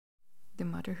The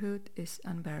motherhood is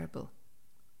unbearable.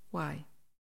 Why?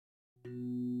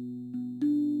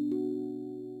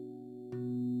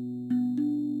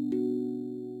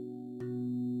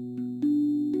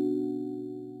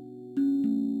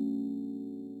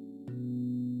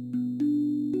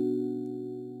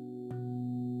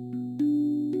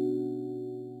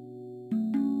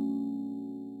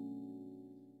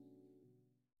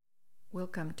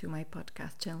 Welcome to my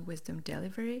podcast channel Wisdom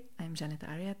Delivery. I'm Janet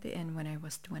Ariati, and when I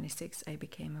was 26, I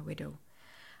became a widow.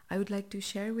 I would like to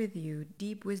share with you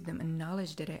deep wisdom and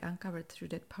knowledge that I uncovered through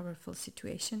that powerful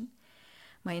situation.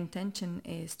 My intention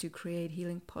is to create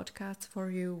healing podcasts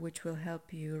for you, which will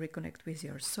help you reconnect with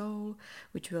your soul,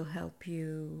 which will help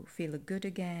you feel good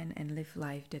again and live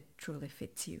life that truly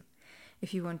fits you.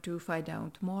 If you want to find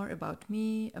out more about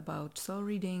me, about soul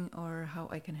reading, or how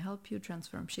I can help you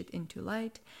transform shit into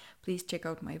light, please check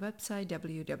out my website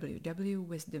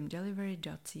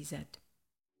www.wisdomdelivery.cz.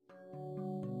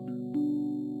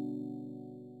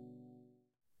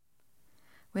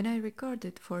 When I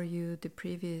recorded for you the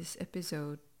previous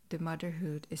episode, The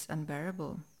Motherhood is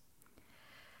Unbearable,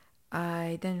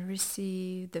 I then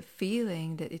received the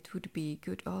feeling that it would be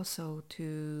good also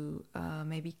to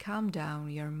maybe calm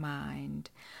down your mind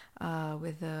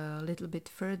with a little bit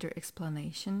further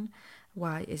explanation.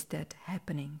 Why is that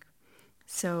happening?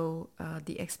 So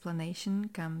the explanation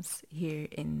comes here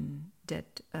in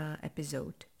that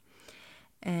episode.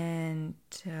 And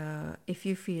if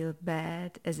you feel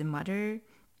bad as a mother,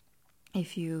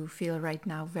 if you feel right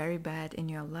now very bad in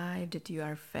your life, that you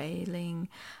are failing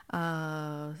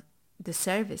the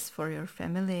service for your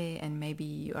family, and maybe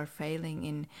you are failing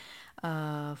in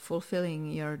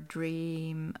fulfilling your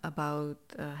dream about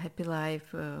a happy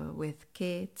life with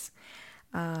kids,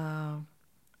 I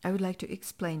would like to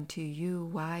explain to you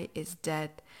why is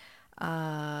that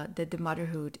that the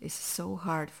motherhood is so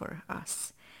hard for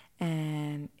us.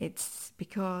 And it's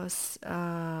because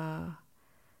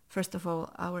first of all,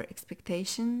 our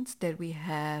expectations that we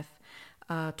have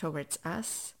towards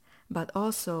us, but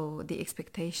also the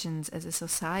expectations as a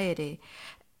society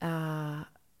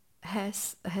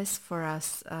has for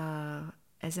us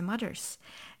as a mothers,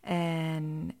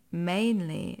 and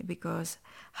mainly because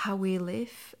how we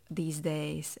live these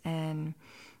days, and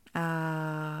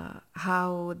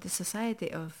how the society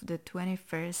of the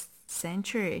 21st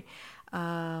century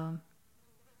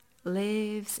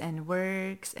lives and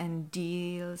works and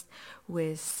deals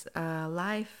with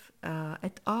life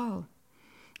at all,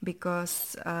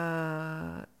 because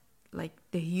like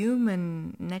the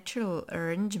human natural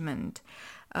arrangement,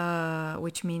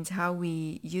 which means how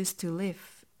we used to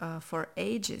live for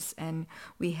ages, and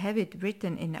we have it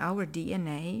written in our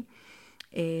DNA,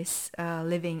 is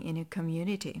living in a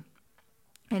community.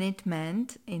 And it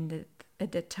meant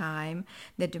at the time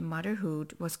that the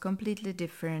motherhood was completely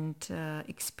different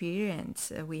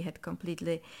experience. We had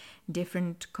completely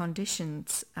different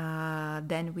conditions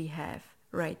than we have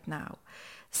right now.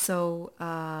 So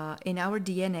in our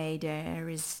DNA there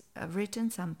is written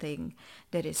something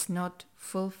that is not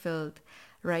fulfilled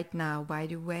right now by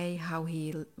the way how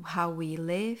we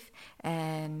live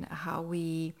and how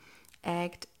we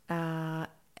act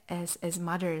as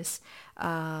mothers,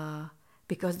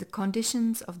 because the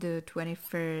conditions of the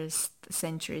 21st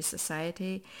century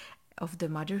society of the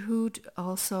motherhood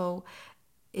also,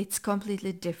 it's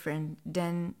completely different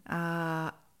than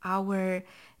our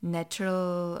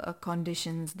natural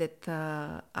conditions that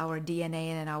our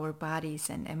DNA and our bodies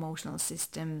and emotional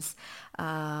systems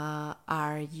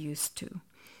are used to.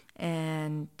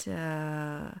 And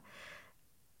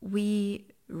we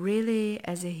really,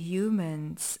 as a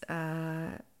humans,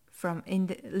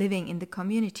 living in the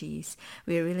communities,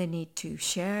 we really need to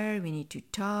share, we need to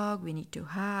talk, we need to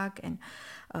hug and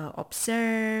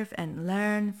observe and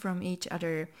learn from each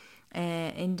other.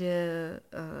 In the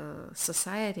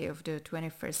society of the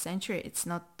 21st century, it's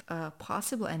not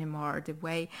possible anymore the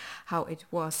way how it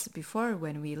was before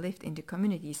when we lived in the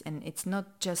communities. And it's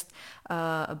not just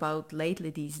about lately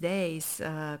these days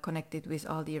connected with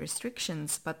all the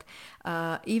restrictions, but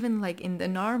even like in the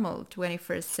normal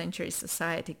 21st century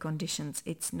society conditions,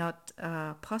 it's not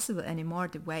possible anymore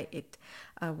the way it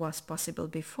was possible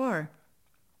before.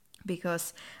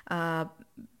 Because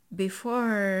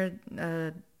before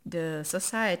the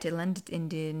society landed in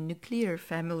the nuclear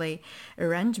family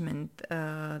arrangement,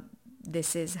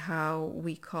 this is how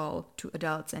we call two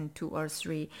adults and two or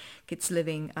three kids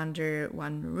living under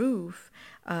one roof.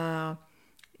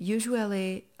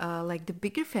 usually like the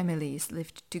bigger families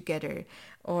lived together,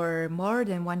 or more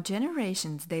than one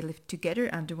generations they lived together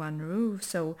under one roof.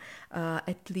 So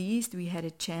at least we had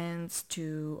a chance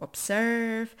to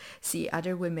observe, see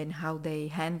other women, how they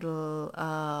handle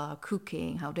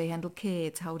cooking, how they handle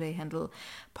kids, how they handle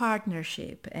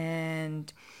partnership.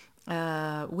 And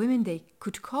women, they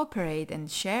could cooperate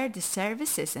and share the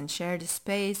services and share the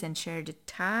space and share the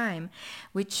time,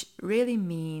 which really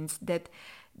means that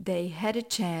they had a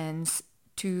chance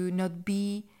to not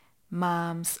be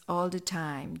moms all the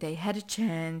time. They had a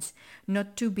chance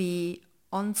not to be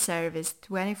on service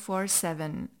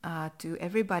 24/7 to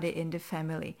everybody in the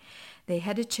family. They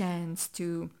had a chance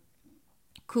to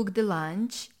cook the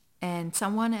lunch, and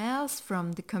someone else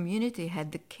from the community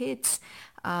had the kids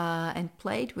and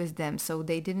played with them, so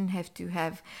they didn't have to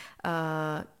have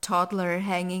a toddler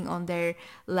hanging on their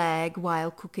leg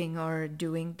while cooking or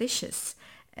doing dishes.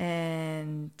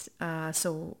 And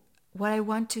so what I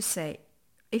want to say,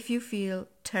 if you feel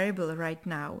terrible right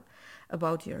now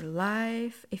about your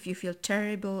life, if you feel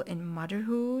terrible in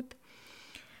motherhood,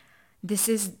 this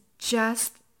is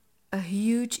just a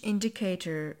huge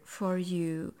indicator for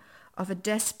you of a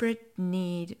desperate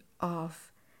need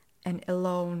of an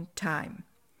alone time.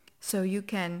 So you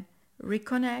can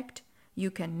reconnect, you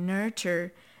can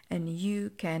nurture, and you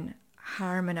can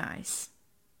harmonize.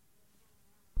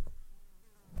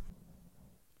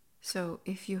 So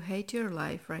if you hate your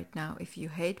life right now, if you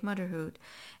hate motherhood,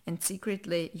 and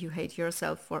secretly you hate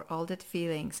yourself for all that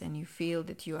feelings, and you feel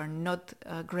that you are not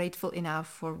grateful enough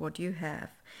for what you have,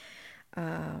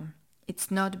 uh, it's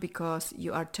not because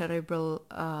you are terrible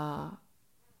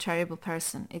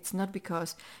person. It's not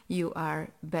because you are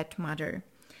bad mother.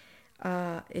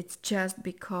 It's just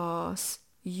because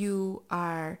you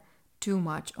are too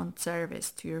much on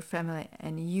service to your family,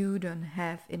 and you don't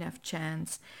have enough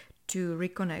chance to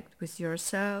reconnect with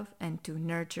yourself and to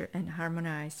nurture and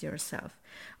harmonize yourself,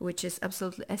 which is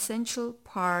absolutely essential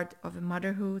part of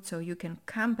motherhood, so you can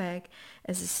come back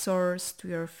as a source to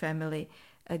your family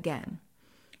again.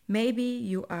 Maybe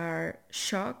you are in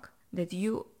shock that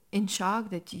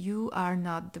you are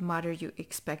not the mother you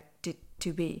expected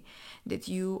to be, that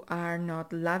you are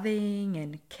not loving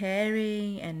and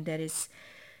caring, and that is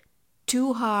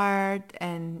too hard,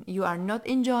 and you are not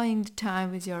enjoying the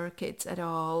time with your kids at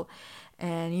all,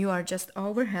 and you are just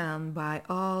overwhelmed by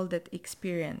all that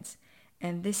experience.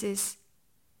 And this is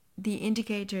the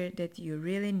indicator that you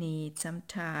really need some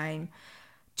time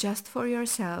just for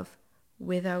yourself,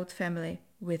 without family,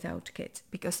 without kids.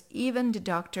 Because even the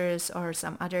doctors or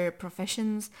some other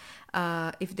professions,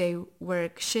 if they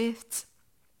work shifts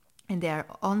and they are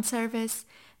on service,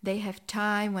 they have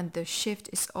time when the shift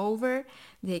is over,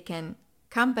 they can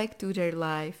come back to their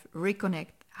life,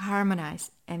 reconnect,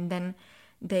 harmonize, and then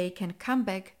they can come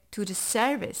back to the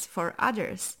service for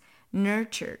others,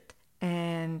 nurtured,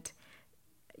 and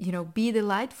be the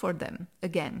light for them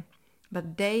again.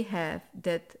 But they have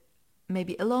that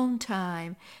maybe alone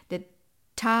time, that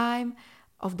time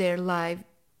of their life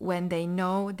when they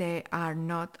know they are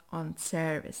not on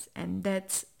service. And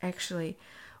that's actually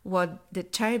what the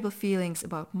terrible feelings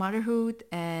about motherhood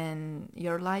and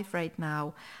your life right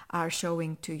now are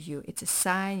showing to you. It's a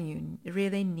sign you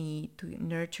really need to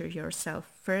nurture yourself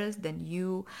first, then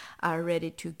you are ready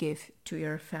to give to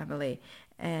your family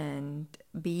and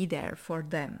be there for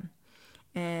them.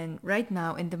 And right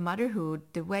now in the motherhood,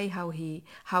 the way how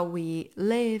we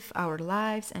live our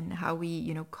lives and how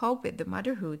we cope with the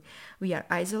motherhood, we are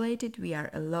isolated, we are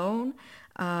alone,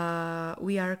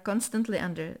 we are constantly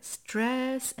under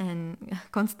stress and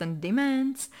constant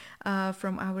demands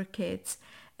from our kids,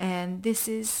 and this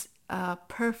is a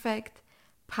perfect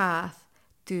path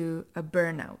to a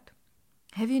burnout.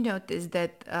 Have you noticed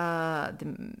that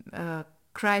the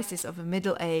crisis of a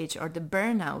middle age or the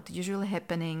burnout usually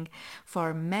happening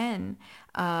for men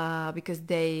because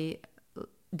they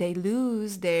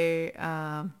lose their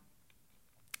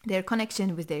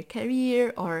connection with their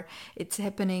career, or it's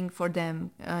happening for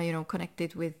them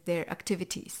connected with their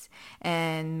activities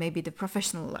and maybe the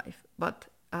professional life. But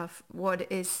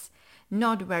what is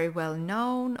not very well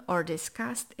known or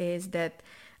discussed is that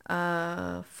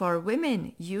for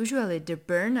women, usually the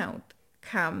burnout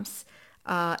comes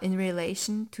in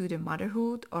relation to the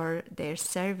motherhood or their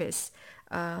service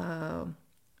to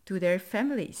their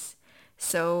families.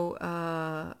 So,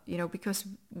 because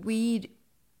we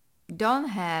don't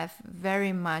have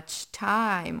very much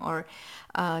time or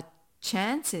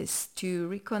chances to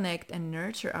reconnect and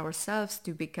nurture ourselves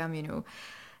to become,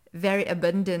 very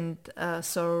abundant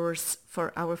source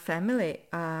for our family.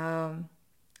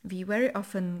 We very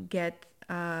often get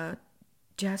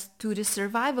just to the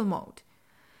survival mode.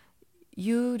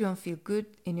 you don't feel good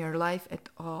in your life at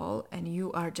all, and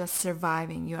you are just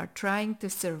surviving. You are trying to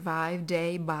survive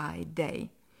day by day.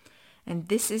 And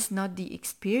this is not the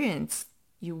experience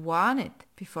you wanted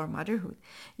before motherhood.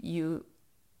 You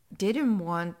didn't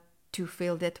want to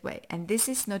feel that way. And this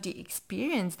is not the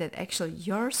experience that actually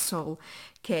your soul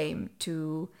came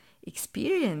to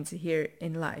experience here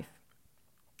in life.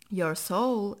 Your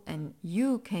soul and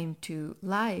you came to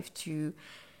life to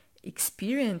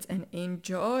experience and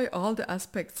enjoy all the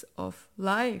aspects of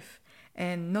life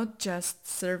and not just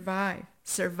survive.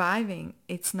 Surviving,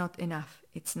 it's not enough.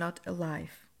 It's not a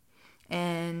life.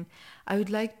 And I would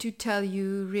like to tell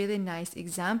you really nice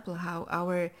example how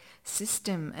our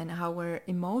system and our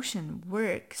emotion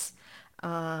works.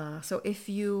 So if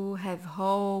you have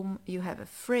home, you have a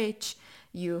fridge,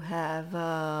 you have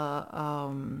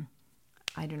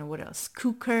I don't know what else,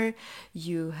 cooker,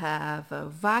 you have a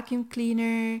vacuum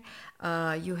cleaner,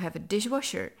 you have a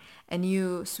dishwasher, and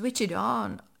you switch it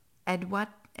on at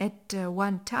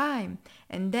one time,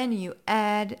 and then you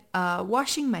add a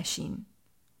washing machine.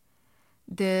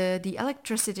 The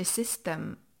electricity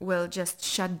system will just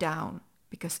shut down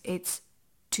because it's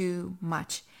too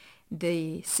much.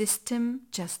 The system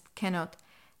just cannot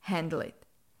handle it.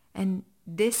 And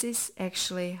this is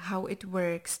actually how it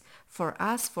works for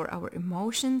us, for our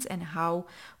emotions, and how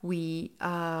we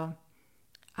are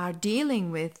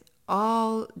dealing with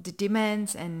all the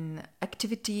demands and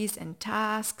activities and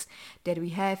tasks that we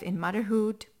have in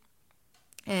motherhood.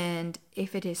 And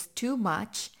if it is too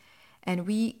much and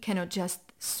we cannot just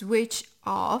switch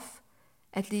off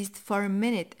at least for a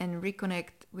minute and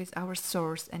reconnect with our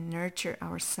source and nurture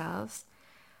ourselves,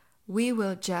 we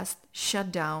will just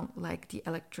shut down like the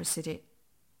electricity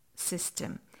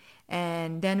system.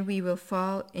 And then we will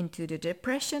fall into the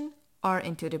depression or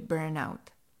into the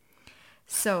burnout.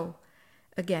 So,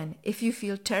 again, if you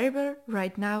feel terrible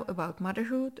right now about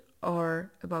motherhood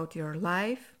or about your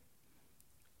life,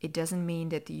 it doesn't mean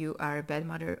that you are a bad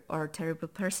mother or a terrible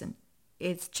person.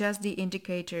 It's just the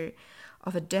indicator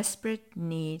of a desperate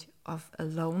need of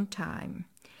alone time.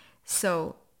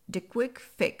 So the quick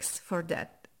fix for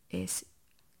that is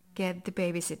get the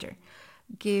babysitter,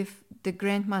 give the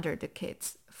grandmother the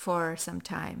kids for some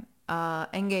time,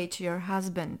 engage your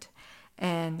husband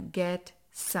and get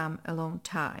some alone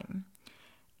time.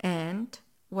 And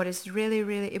what is really,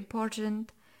 really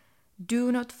important,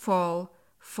 do not fall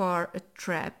for a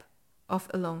trap of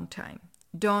alone time.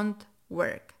 Don't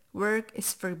work. Work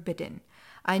is forbidden.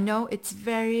 I know it's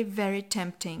very, very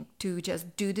tempting to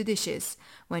just do the dishes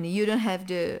when you don't have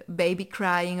the baby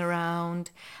crying around.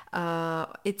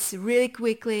 It's really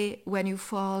quickly when you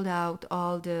fold out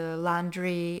all the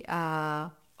laundry,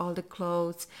 all the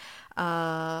clothes,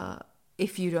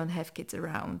 if you don't have kids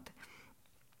around.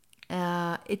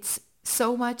 It's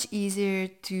so much easier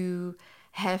to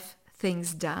have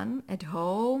things done at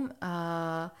home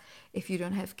if you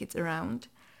don't have kids around.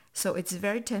 So it's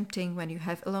very tempting when you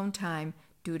have alone time,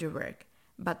 do the work.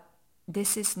 But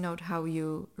this is not how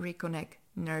you reconnect,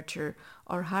 nurture,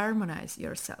 or harmonize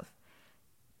yourself.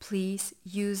 Please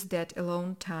use that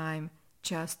alone time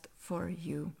just for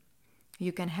you.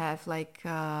 You can have like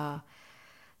the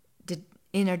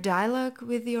inner dialogue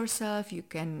with yourself. You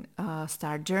can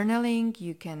start journaling.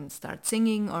 You can start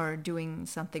singing or doing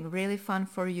something really fun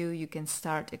for you. You can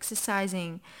start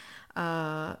exercising.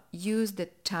 Use the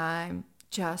time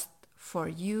just for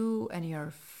you and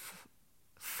your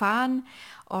fun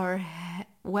or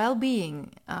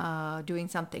well-being, doing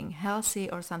something healthy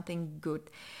or something good.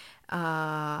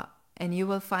 And you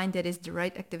will find that is the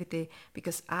right activity,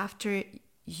 because after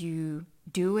you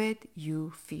do it,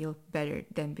 you feel better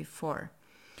than before.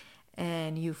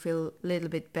 And you feel a little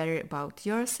bit better about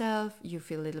yourself, you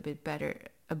feel a little bit better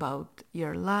about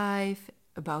your life,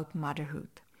 about motherhood.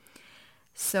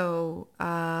 So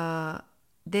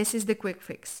this is the quick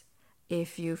fix.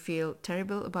 If you feel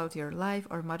terrible about your life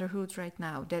or motherhood right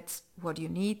now, that's what you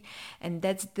need. And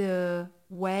that's the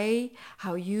way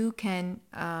how you can,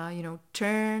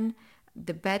 turn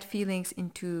the bad feelings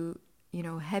into,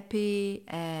 happy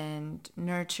and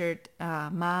nurtured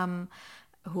mom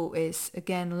who is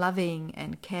again loving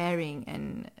and caring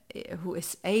and who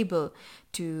is able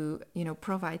to,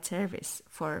 provide service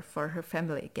for her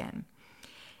family again.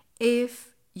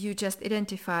 If you just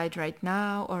identified right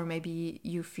now, or maybe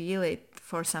you feel it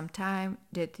for some time,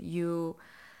 that you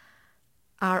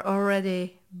are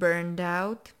already burned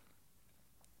out,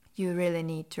 you really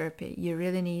need therapy. You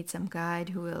really need some guide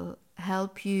who will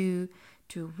help you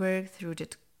to work through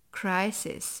that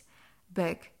crisis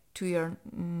back to your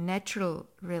natural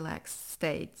relaxed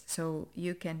state, so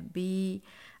you can be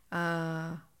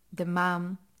the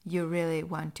mom you really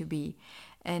want to be.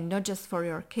 and not just for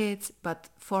your kids, but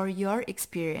for your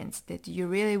experience that you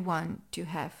really want to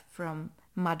have from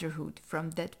motherhood,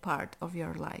 from that part of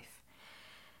your life.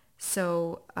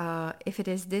 So if it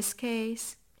is this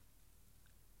case,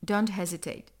 don't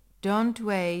hesitate. Don't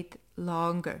wait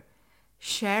longer.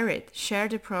 Share it. Share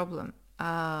the problem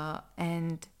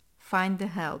and find the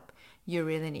help you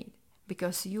really need.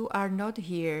 Because you are not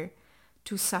here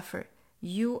to suffer.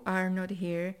 You are not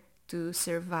here to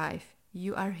survive.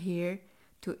 You are here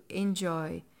to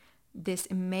enjoy this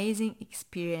amazing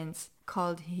experience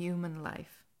called human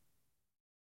life.